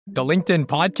The LinkedIn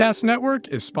Podcast Network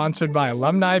is sponsored by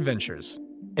Alumni Ventures.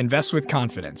 Invest with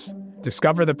confidence.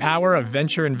 Discover the power of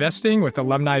venture investing with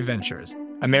Alumni Ventures,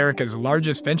 America's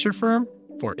largest venture firm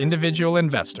for individual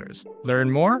investors. Learn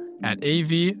more at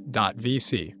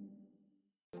av.vc.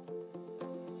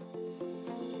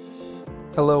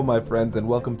 Hello, my friends, and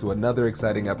welcome to another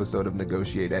exciting episode of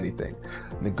Negotiate Anything.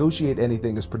 Negotiate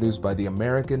Anything is produced by the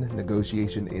American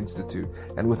Negotiation Institute,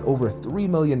 and with over 3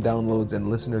 million downloads and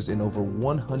listeners in over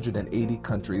 180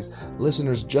 countries,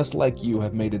 listeners just like you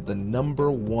have made it the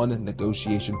 #1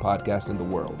 negotiation podcast in the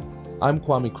world. I'm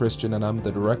Kwame Christian, and I'm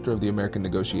the director of the American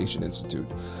Negotiation Institute.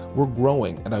 We're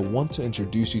growing, and I want to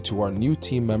introduce you to our new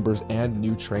team members and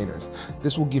new trainers.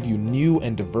 This will give you new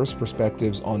and diverse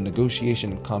perspectives on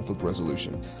negotiation and conflict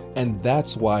resolution. And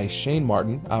that's why Shane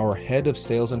Martin, our head of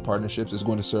sales and partnerships, is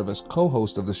going to serve as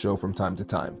co-host of the show from time to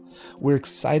time. We're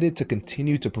excited to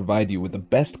continue to provide you with the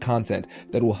best content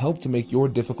that will help to make your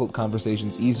difficult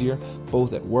conversations easier,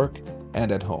 both at work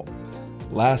and at home.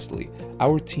 Lastly,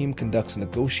 our team conducts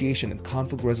negotiation and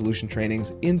conflict resolution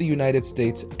trainings in the United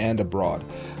States and abroad.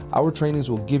 Our trainings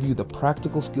will give you the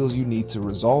practical skills you need to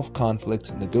resolve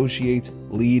conflict, negotiate,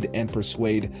 lead, and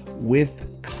persuade with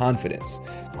confidence.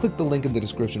 Click the link in the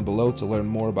description below to learn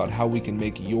more about how we can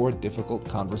make your difficult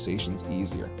conversations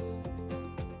easier.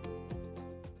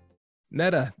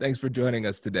 Netta, thanks for joining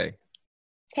us today.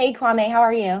 Hey, Kwame, how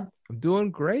are you? I'm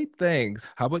doing great, thanks.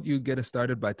 How about you get us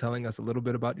started by telling us a little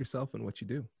bit about yourself and what you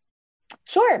do?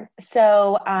 Sure.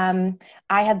 So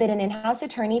I have been an in-house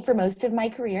attorney for most of my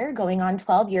career, going on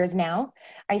 12 years now.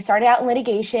 I started out in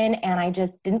litigation and I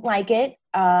just didn't like it.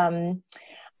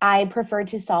 I prefer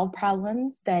to solve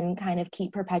problems than kind of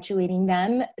keep perpetuating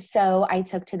them. So I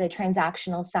took to the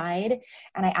transactional side,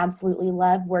 and I absolutely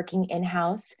love working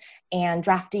in-house, and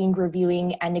drafting,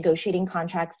 reviewing, and negotiating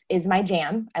contracts is my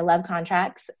jam. I love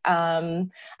contracts.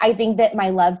 I think that my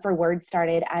love for words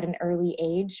started at an early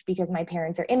age because my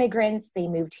parents are immigrants. They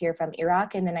moved here from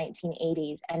Iraq in the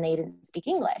 1980s, and they didn't speak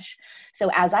English. So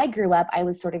as I grew up, I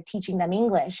was sort of teaching them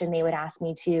English, and they would ask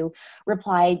me to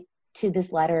reply to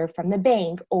this letter from the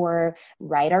bank or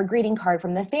write our greeting card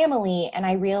from the family. And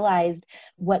I realized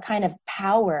what kind of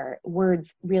power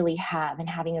words really have, and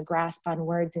having a grasp on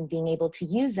words and being able to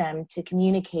use them to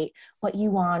communicate what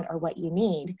you want or what you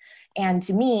need. And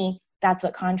to me, that's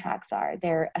what contracts are.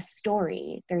 They're a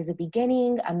story. There's a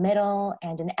beginning, a middle,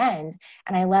 and an end.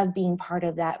 And I love being part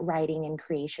of that writing and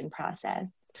creation process.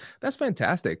 That's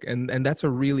fantastic. And that's a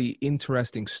really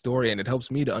interesting story. And it helps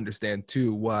me to understand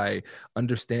too, why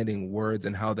understanding words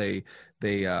and how they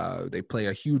play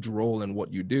a huge role in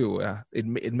what you do.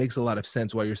 It makes a lot of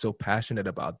sense why you're so passionate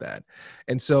about that.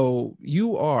 And so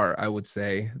you are, I would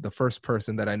say, the first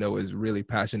person that I know is really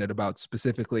passionate about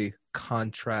specifically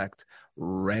contract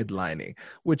redlining,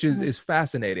 which is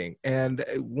fascinating. And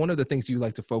one of the things you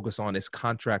like to focus on is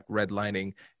contract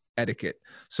redlining etiquette.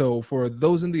 So for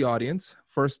those in the audience,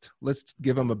 first, let's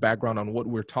give them a background on what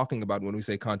we're talking about when we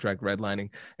say contract redlining,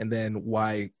 and then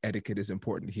why etiquette is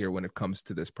important here when it comes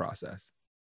to this process.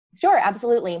 Sure,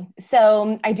 absolutely.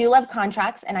 So I do love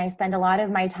contracts, and I spend a lot of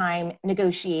my time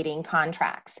negotiating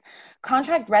contracts.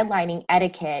 Contract redlining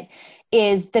etiquette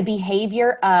is the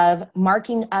behavior of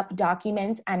marking up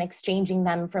documents and exchanging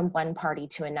them from one party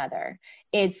to another.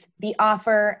 It's the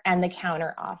offer and the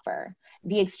counter offer,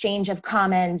 the exchange of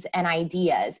comments and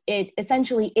ideas. It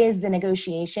essentially is the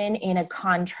negotiation in a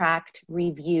contract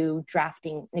review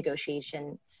drafting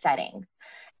negotiation setting.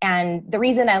 And the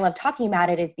reason I love talking about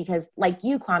it is because, like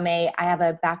you, Kwame, I have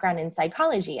a background in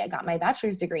psychology. I got my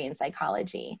bachelor's degree in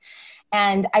psychology.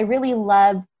 And I really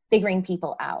love figuring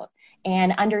people out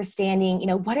and understanding,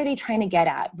 what are they trying to get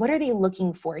at? What are they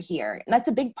looking for here? And that's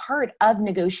a big part of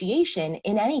negotiation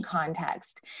in any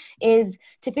context, is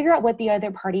to figure out what the other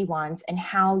party wants and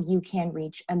how you can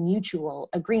reach a mutual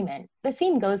agreement. The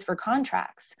same goes for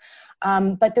contracts.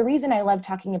 But the reason I love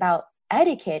talking about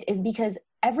etiquette is because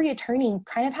every attorney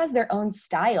kind of has their own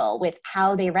style with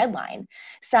how they redline.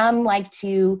 Some like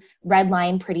to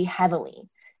redline pretty heavily.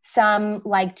 Some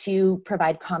like to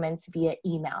provide comments via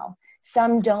email.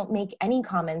 Some don't make any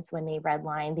comments when they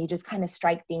redline. They just kind of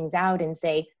strike things out and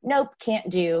say, nope, can't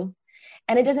do.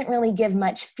 And it doesn't really give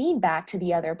much feedback to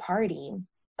the other party.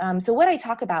 So what I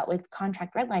talk about with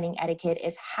contract redlining etiquette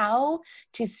is how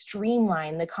to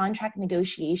streamline the contract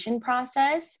negotiation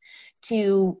process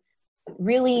to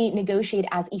really negotiate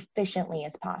as efficiently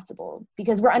as possible,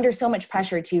 because we're under so much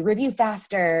pressure to review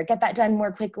faster, get that done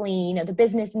more quickly. The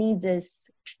business needs this,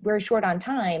 we're short on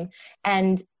time.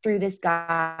 And through this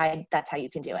guide, that's how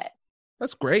you can do it.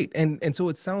 That's great. And so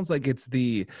it sounds like it's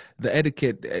the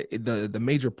etiquette. The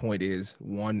major point is,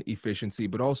 one, efficiency,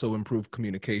 but also improved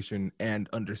communication and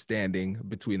understanding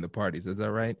between the parties. Is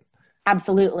that right?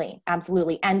 Absolutely,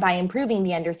 absolutely. And by improving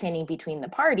the understanding between the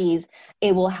parties,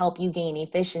 it will help you gain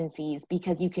efficiencies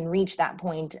because you can reach that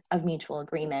point of mutual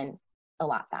agreement a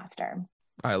lot faster.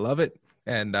 I love it.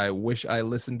 And I wish I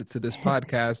listened to this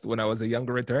podcast when I was a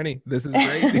younger attorney. This is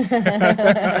great.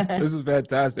 This is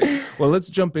fantastic. Well, let's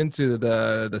jump into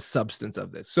the substance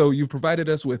of this. So you provided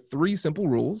us with 3 simple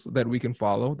rules that we can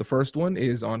follow. The first one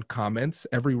is on comments.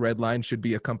 Every red line should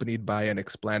be accompanied by an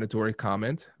explanatory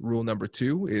comment. Rule number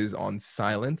 2 is on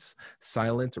silence.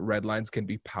 Silent red lines can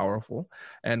be powerful.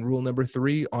 And rule number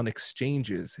 3 on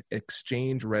exchanges.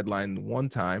 Exchange red line one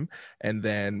time and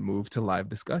then move to live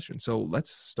discussion. So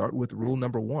let's start with rule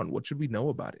number 1. What should we know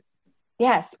about it?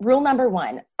 Yes. Rule number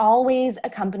 1, always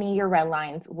accompany your red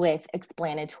lines with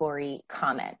explanatory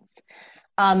comments.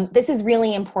 This is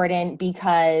really important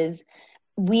because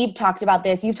we've talked about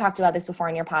this. You've talked about this before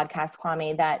in your podcast,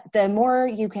 Kwame, that the more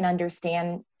you can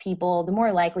understand people, the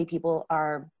more likely people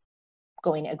are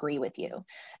going to agree with you.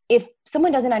 If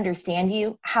someone doesn't understand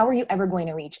you, how are you ever going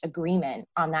to reach agreement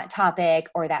on that topic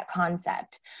or that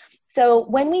concept? So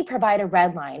when we provide a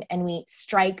red line and we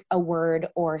strike a word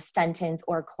or sentence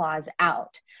or clause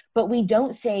out, but we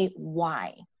don't say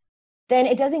why, then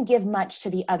it doesn't give much to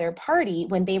the other party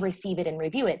when they receive it and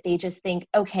review it. They just think,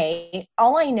 okay,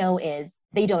 all I know is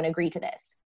they don't agree to this,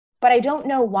 but I don't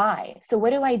know why. So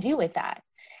what do I do with that?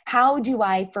 How do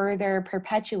I further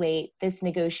perpetuate this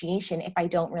negotiation if I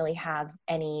don't really have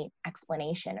any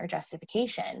explanation or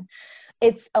justification?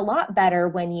 It's a lot better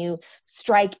when you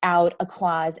strike out a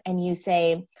clause and you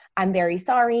say, I'm very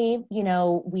sorry,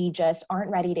 we just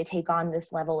aren't ready to take on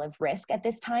this level of risk at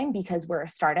this time because we're a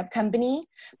startup company,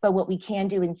 but what we can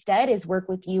do instead is work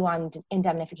with you on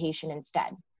indemnification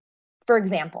instead. For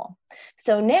example,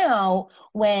 so now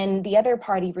when the other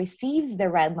party receives the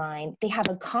red line, they have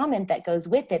a comment that goes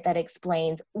with it that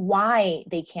explains why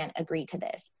they can't agree to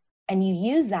this. And you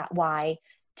use that why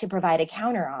to provide a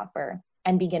counteroffer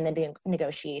and begin the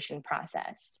negotiation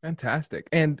process. Fantastic.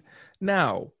 And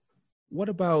now, what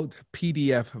about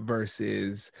PDF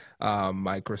versus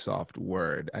Microsoft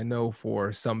Word? I know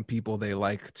for some people, they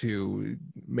like to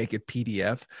make it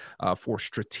PDF for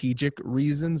strategic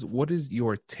reasons. What is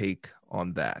your take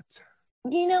on that?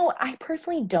 I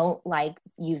personally don't like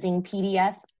using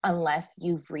PDF unless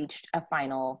you've reached a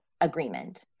final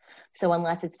agreement. So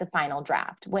unless it's the final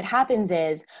draft. What happens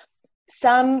is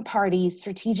some parties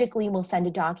strategically will send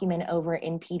a document over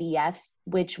in PDFs,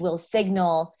 which will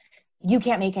signal you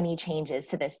can't make any changes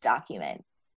to this document.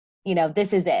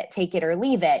 This is it, take it or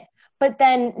leave it. But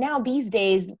then now these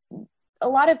days, a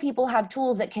lot of people have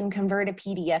tools that can convert a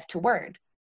PDF to Word.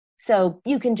 So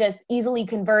you can just easily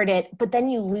convert it, but then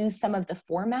you lose some of the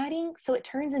formatting. So it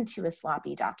turns into a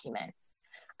sloppy document.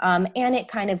 And it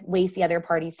kind of wastes the other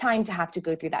party's time to have to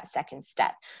go through that second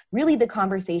step. Really, the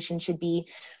conversation should be,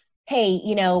 hey,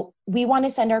 we want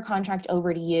to send our contract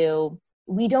over to you.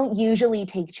 We don't usually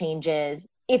take changes.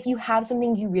 If you have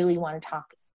something you really want to talk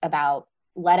about,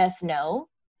 let us know.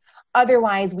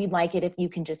 Otherwise, we'd like it if you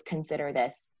can just consider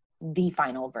this the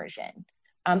final version.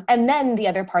 And then the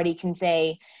other party can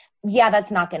say, yeah,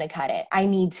 that's not going to cut it. I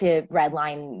need to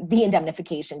redline the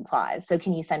indemnification clause. So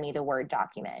can you send me the Word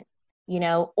document?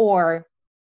 Or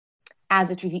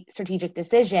as a strategic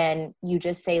decision, you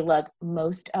just say, look,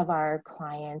 most of our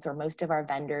clients or most of our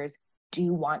vendors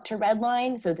do want to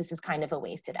redline. So this is kind of a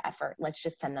wasted effort. Let's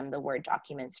just send them the Word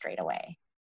document straight away.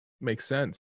 Makes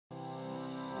sense.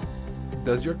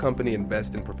 Does your company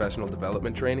invest in professional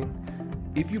development training?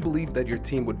 If you believe that your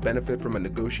team would benefit from a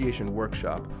negotiation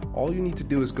workshop, all you need to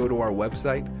do is go to our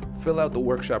website, fill out the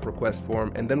workshop request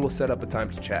form, and then we'll set up a time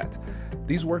to chat.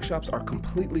 These workshops are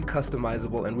completely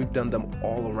customizable, and we've done them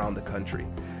all around the country.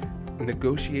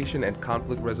 Negotiation and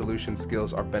conflict resolution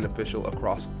skills are beneficial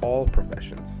across all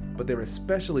professions, but they're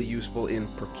especially useful in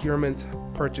procurement,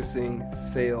 purchasing,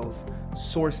 sales,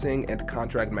 sourcing, and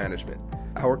contract management.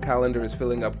 Our calendar is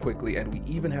filling up quickly, and we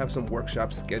even have some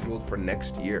workshops scheduled for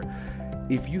next year.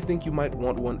 If you think you might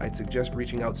want one, I'd suggest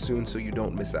reaching out soon so you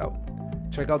don't miss out.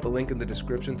 Check out the link in the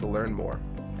description to learn more.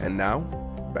 And now,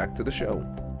 back to the show.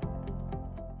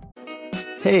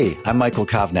 Hey, I'm Michael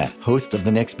Kovnat, host of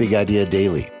The Next Big Idea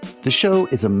Daily. The show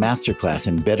is a masterclass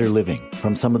in better living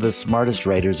from some of the smartest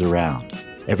writers around.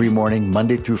 Every morning,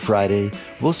 Monday through Friday,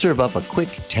 we'll serve up a quick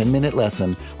 10-minute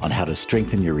lesson on how to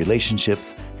strengthen your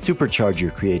relationships, supercharge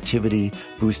your creativity,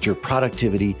 boost your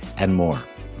productivity, and more.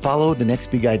 Follow The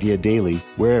Next Big Idea Daily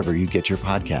wherever you get your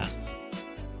podcasts.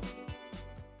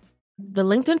 The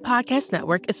LinkedIn Podcast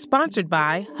Network is sponsored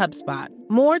by HubSpot.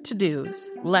 More to-dos,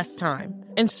 less time,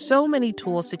 and so many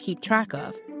tools to keep track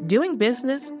of. Doing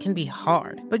business can be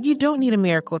hard, but you don't need a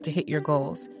miracle to hit your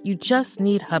goals. You just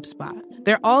need HubSpot.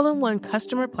 Their all-in-one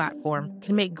customer platform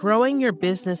can make growing your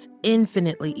business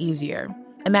infinitely easier.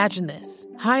 Imagine this: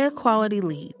 higher quality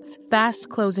leads, fast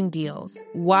closing deals,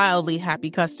 wildly happy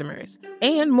customers,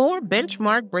 and more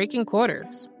benchmark breaking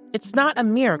quarters. It's not a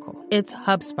miracle, it's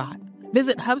HubSpot.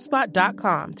 Visit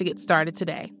HubSpot.com to get started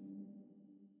today.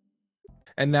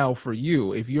 And now for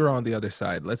you, if you're on the other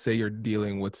side, let's say you're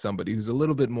dealing with somebody who's a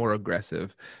little bit more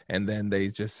aggressive, and then they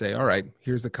just say, all right,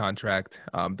 here's the contract.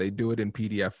 They do it in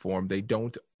PDF form. They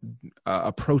don't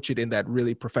approach it in that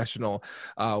really professional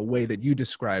way that you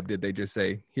described it. They just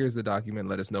say, here's the document.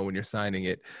 Let us know when you're signing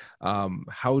it.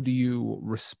 How do you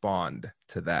respond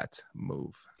to that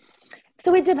move?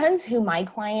 So it depends who my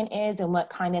client is and what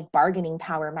kind of bargaining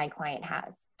power my client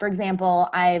has. For example,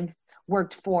 I've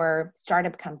worked for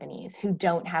startup companies who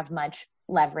don't have much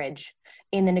leverage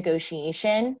in the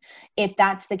negotiation. If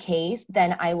that's the case,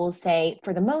 then I will say,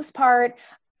 for the most part,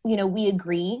 we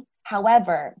agree.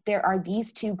 However, there are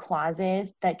these two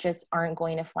clauses that just aren't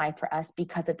going to fly for us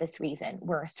because of this reason.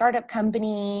 We're a startup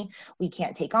company, we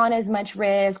can't take on as much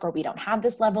risk, or we don't have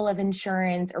this level of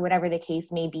insurance, or whatever the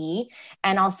case may be.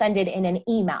 And I'll send it in an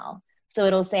email. So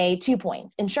it'll say 2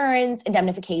 points: insurance,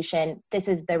 indemnification. This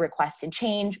is the requested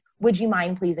change. Would you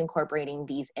mind please incorporating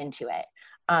these into it?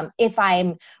 If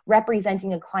I'm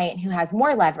representing a client who has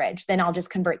more leverage, then I'll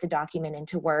just convert the document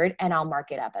into Word and I'll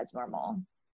mark it up as normal.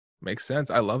 Makes sense.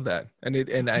 I love that.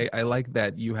 And I like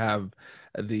that you have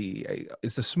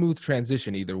it's a smooth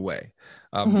transition either way,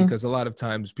 because a lot of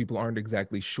times people aren't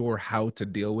exactly sure how to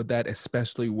deal with that,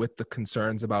 especially with the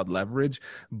concerns about leverage.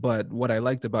 But what I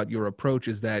liked about your approach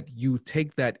is that you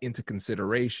take that into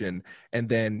consideration, and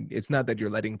then it's not that you're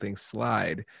letting things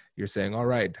slide. You're saying, all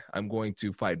right, I'm going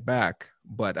to fight back,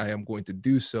 but I am going to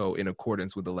do so in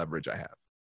accordance with the leverage I have.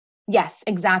 Yes,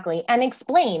 exactly. And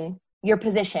explain your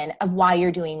position of why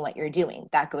you're doing what you're doing.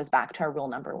 That goes back to our rule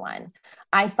number 1.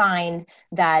 I find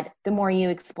that the more you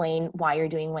explain why you're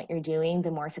doing what you're doing,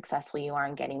 the more successful you are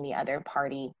in getting the other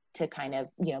party to kind of,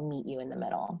 meet you in the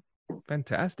middle.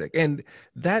 Fantastic. And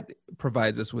that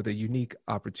provides us with a unique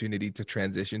opportunity to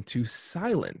transition to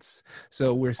silence.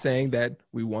 So we're saying that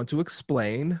we want to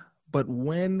explain, but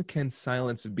when can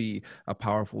silence be a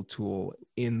powerful tool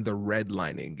in the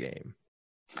redlining game?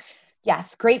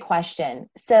 Yes, great question.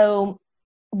 So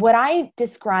what I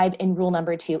describe in rule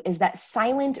number 2 is that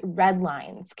silent red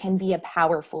lines can be a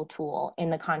powerful tool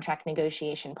in the contract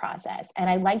negotiation process. And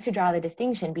I like to draw the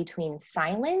distinction between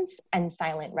silence and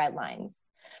silent red lines.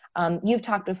 You've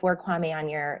talked before, Kwame, on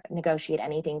your Negotiate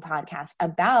Anything podcast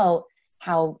about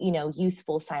how,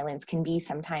 useful silence can be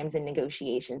sometimes in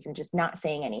negotiations and just not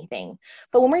saying anything.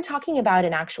 But when we're talking about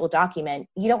an actual document,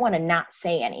 you don't want to not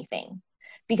say anything,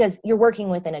 because you're working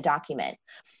within a document.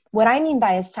 What I mean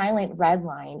by a silent red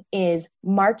line is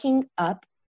marking up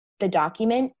the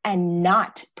document and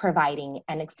not providing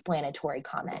an explanatory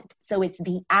comment. So it's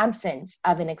the absence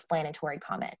of an explanatory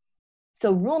comment.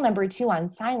 So rule number 2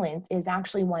 on silence is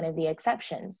actually one of the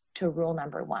exceptions to rule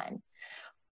number 1.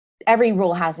 Every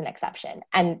rule has an exception.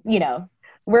 And,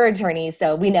 we're attorneys,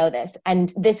 so we know this.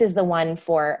 And this is the one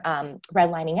for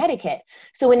redlining etiquette.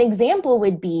 So an example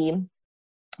would be,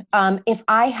 if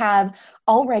I have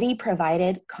already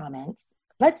provided comments,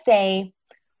 let's say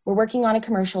we're working on a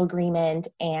commercial agreement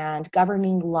and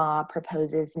governing law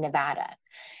proposes Nevada.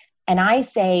 And I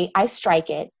strike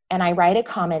it and I write a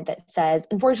comment that says,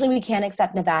 unfortunately, we can't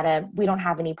accept Nevada. We don't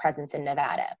have any presence in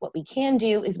Nevada. What we can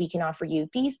do is we can offer you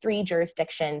these 3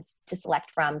 jurisdictions to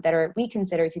select from that we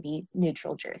consider to be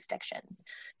neutral jurisdictions: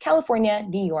 California,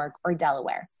 New York, or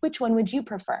Delaware. Which one would you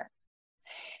prefer?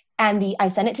 And I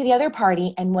sent it to the other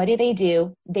party, and what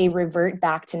do? They revert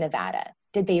back to Nevada.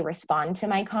 Did they respond to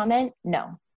my comment? No.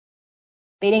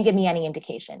 They didn't give me any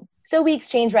indication. So we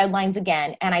exchanged red lines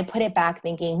again, and I put it back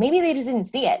thinking, maybe they just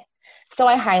didn't see it. So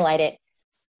I highlight it.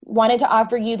 Wanted to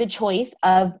offer you the choice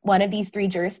of one of these 3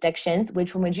 jurisdictions.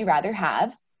 Which one would you rather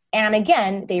have? And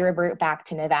again, they revert back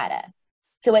to Nevada.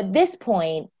 So at this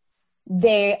point,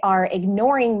 they are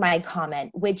ignoring my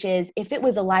comment, which is, if it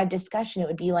was a live discussion, it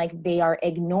would be like they are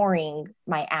ignoring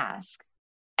my ask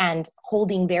and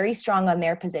holding very strong on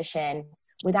their position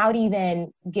without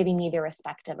even giving me the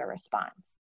respect of a response.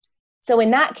 So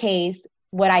in that case,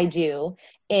 what I do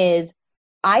is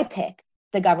I pick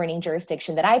the governing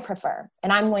jurisdiction that I prefer,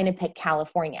 and I'm going to pick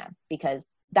California because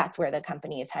that's where the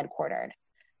company is headquartered.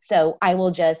 So I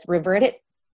will just revert it,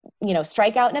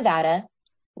 strike out Nevada,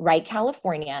 write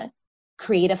California,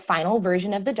 create a final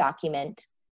version of the document,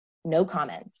 no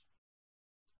comments,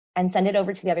 and send it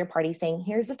over to the other party saying,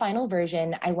 here's the final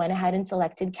version. I went ahead and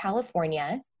selected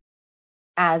California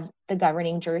as the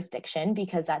governing jurisdiction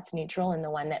because that's neutral and the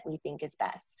one that we think is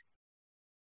best.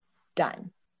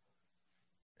 Done.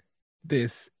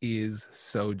 This is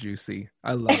so juicy.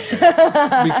 I love this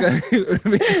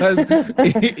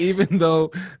because even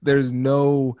though there's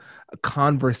no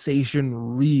conversation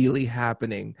really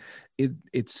happening,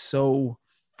 it's so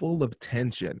full of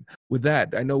tension. With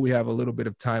that, I know we have a little bit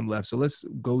of time left, so let's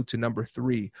go to number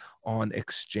 3 on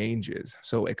exchanges.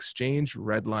 So exchange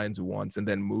red lines once and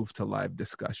then move to live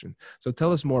discussion. So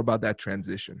tell us more about that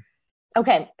transition.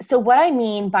 Okay, so what I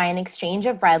mean by an exchange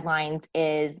of red lines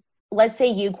is, let's say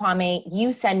you, Kwame,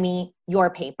 you send me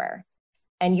your paper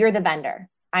and you're the vendor,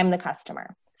 I'm the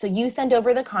customer. So you send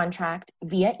over the contract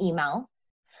via email.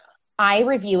 I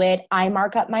review it, I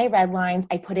mark up my red lines,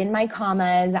 I put in my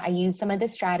commas, I use some of the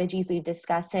strategies we've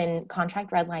discussed in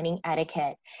contract redlining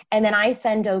etiquette, and then I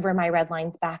send over my red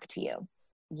lines back to you.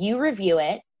 You review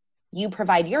it, you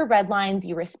provide your red lines,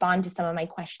 you respond to some of my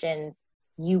questions,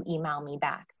 you email me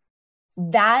back.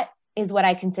 That is what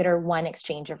I consider one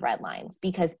exchange of red lines,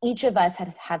 because each of us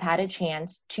have had a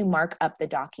chance to mark up the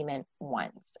document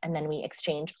once, and then we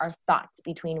exchange our thoughts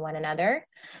between one another.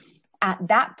 At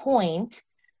that point,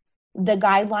 the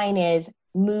guideline is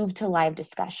move to live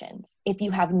discussions. If you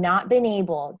have not been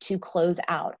able to close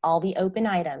out all the open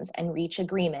items and reach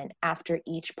agreement after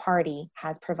each party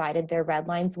has provided their red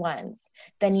lines once,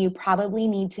 then you probably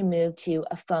need to move to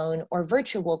a phone or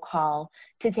virtual call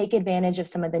to take advantage of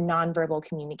some of the nonverbal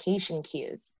communication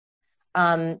cues.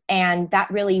 And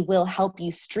that really will help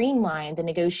you streamline the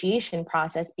negotiation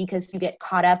process, because you get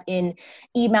caught up in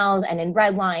emails and in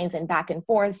red lines and back and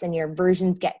forth, and your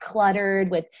versions get cluttered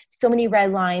with so many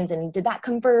red lines. And did that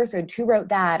come first, or who wrote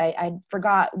that? I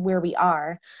forgot where we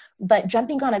are. But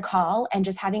jumping on a call and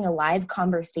just having a live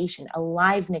conversation, a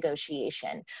live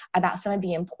negotiation about some of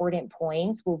the important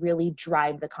points will really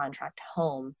drive the contract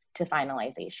home to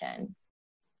finalization.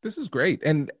 This is great.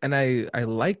 And I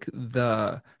like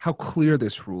how clear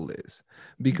this rule is,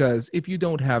 because if you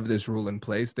don't have this rule in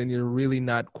place, then you're really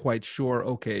not quite sure,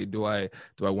 okay, do I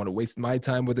want to waste my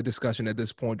time with the discussion at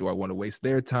this point? Do I want to waste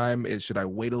their time? Should I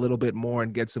wait a little bit more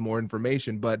and get some more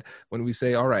information? But when we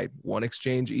say, all right, one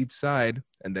exchange each side,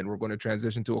 and then we're going to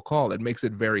transition to a call, it makes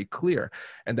it very clear.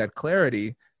 And that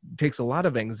clarity takes a lot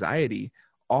of anxiety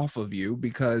off of you,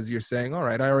 because you're saying, all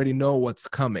right, I already know what's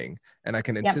coming and I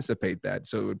can anticipate that.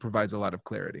 So it provides a lot of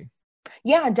clarity.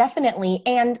 Yeah, definitely.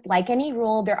 And like any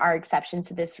rule, there are exceptions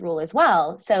to this rule as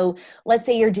well. So let's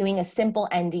say you're doing a simple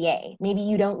NDA. Maybe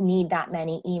you don't need that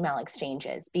many email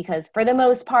exchanges, because for the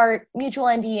most part, mutual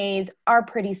NDAs are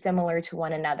pretty similar to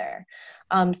one another.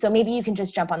 So maybe you can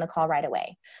just jump on the call right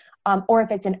away. Or if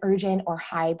it's an urgent or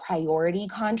high priority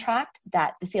contract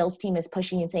that the sales team is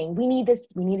pushing and saying, we need this,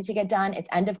 we need it to get done, it's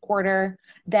end of quarter,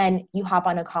 then you hop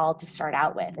on a call to start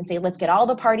out with and say, let's get all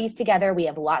the parties together. We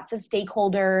have lots of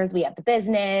stakeholders. We have the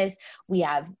business, we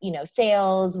have,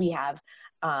 sales, we have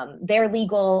their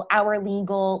legal, our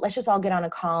legal. Let's just all get on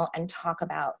a call and talk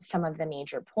about some of the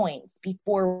major points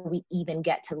before we even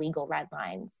get to legal red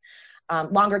lines.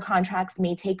 Longer contracts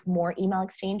may take more email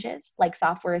exchanges, like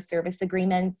software service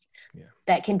agreements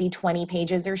that can be 20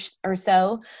 pages or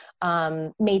so,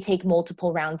 may take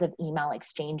multiple rounds of email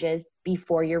exchanges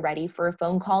before you're ready for a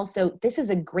phone call. So this is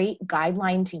a great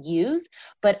guideline to use,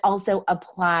 but also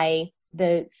apply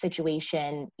the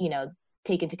situation,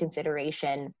 take into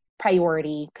consideration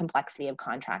priority, complexity of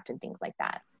contract, and things like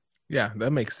that. Yeah,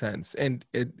 that makes sense. And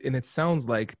it sounds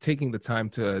like taking the time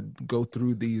to go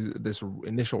through this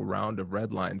initial round of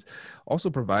red lines also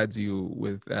provides you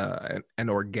with an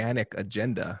organic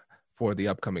agenda for the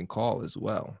upcoming call as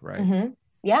well, right? Mm-hmm.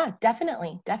 Yeah,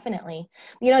 definitely.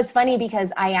 It's funny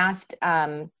because I asked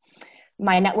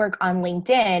my network on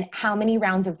LinkedIn, how many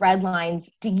rounds of red lines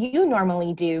do you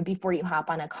normally do before you hop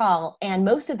on a call? And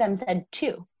most of them said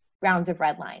 2 rounds of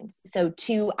red lines. So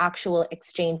 2 actual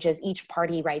exchanges. Each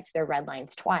party writes their red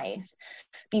lines twice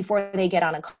before they get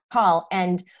on a call.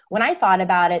 And when I thought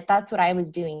about it, that's what I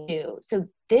was doing too. So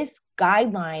this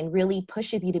guideline really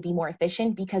pushes you to be more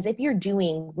efficient, because if you're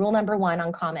doing rule number 1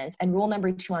 on comments and rule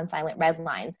number 2 on silent red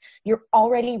lines, you're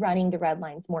already running the red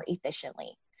lines more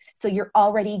efficiently. So you're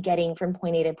already getting from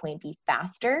point A to point B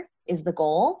faster is the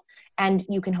goal. And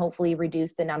you can hopefully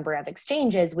reduce the number of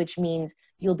exchanges, which means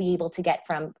you'll be able to get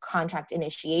from contract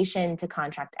initiation to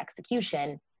contract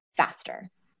execution faster.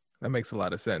 That makes a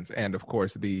lot of sense. And of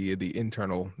course, the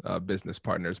internal business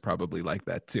partners probably like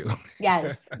that too.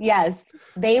 Yes.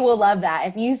 They will love that.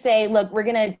 If you say, look, we're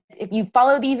going to if you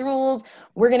follow these rules,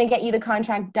 we're going to get you the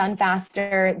contract done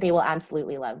faster. They will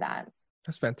absolutely love that.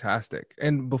 That's fantastic.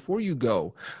 And before you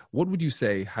go, what would you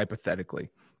say hypothetically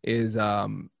is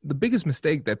the biggest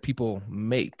mistake that people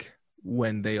make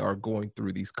when they are going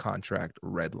through these contract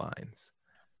red lines?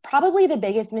 Probably the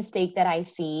biggest mistake that I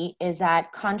see is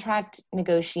that contract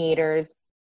negotiators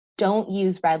don't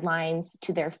use red lines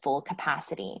to their full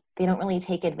capacity. They don't really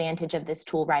take advantage of this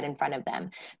tool right in front of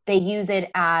them. They use it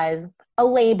as a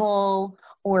label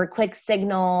or a quick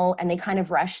signal, and they kind of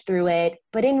rush through it.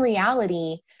 But in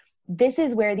reality, this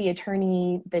is where the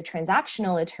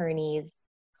transactional attorney's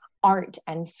art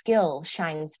and skill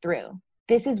shines through.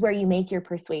 This is where you make your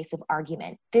persuasive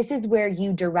argument. This is where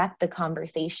you direct the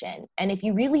conversation. And if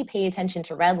you really pay attention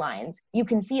to red lines, you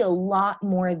can see a lot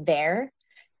more there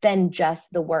than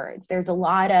just the words. There's a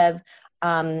lot of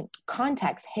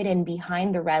context hidden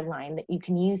behind the red line that you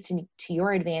can use to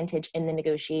your advantage in the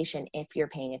negotiation if you're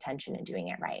paying attention and doing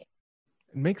it right.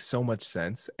 It makes so much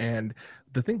sense. And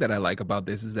the thing that I like about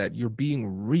this is that you're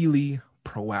being really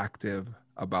proactive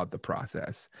about the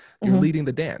process. You're leading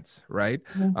the dance, right?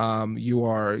 You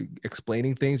are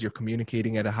explaining things, you're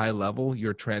communicating at a high level,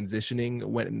 you're transitioning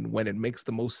when it makes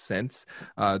the most sense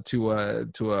to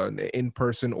an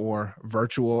in-person or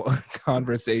virtual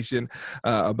conversation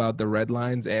about the red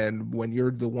lines. And when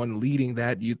you're the one leading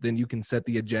that, then you can set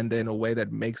the agenda in a way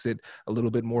that makes it a little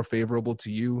bit more favorable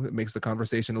to you. It makes the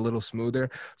conversation a little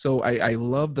smoother. So I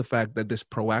love the fact that this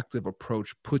proactive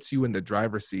approach puts you in the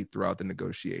driver's seat throughout the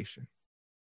negotiation.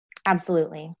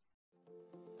 Absolutely.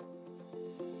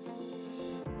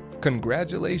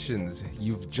 Congratulations!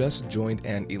 You've just joined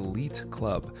an elite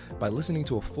club. By listening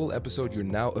to a full episode, you're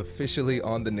now officially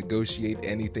on the Negotiate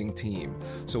Anything team.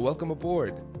 So welcome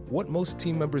aboard. What most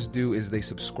team members do is they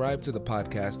subscribe to the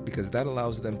podcast because that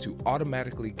allows them to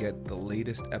automatically get the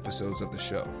latest episodes of the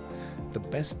show. The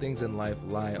best things in life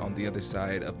lie on the other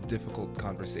side of difficult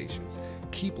conversations.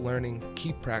 Keep learning,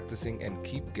 keep practicing, and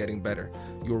keep getting better.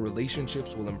 Your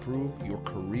relationships will improve, your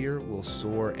career will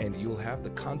soar, and you'll have the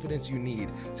confidence you need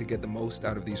to get the most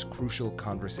out of these crucial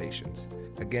conversations.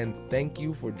 Again, thank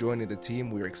you for joining the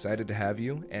team. We're excited to have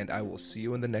you, and I will see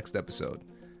you in the next episode.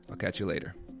 I'll catch you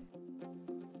later.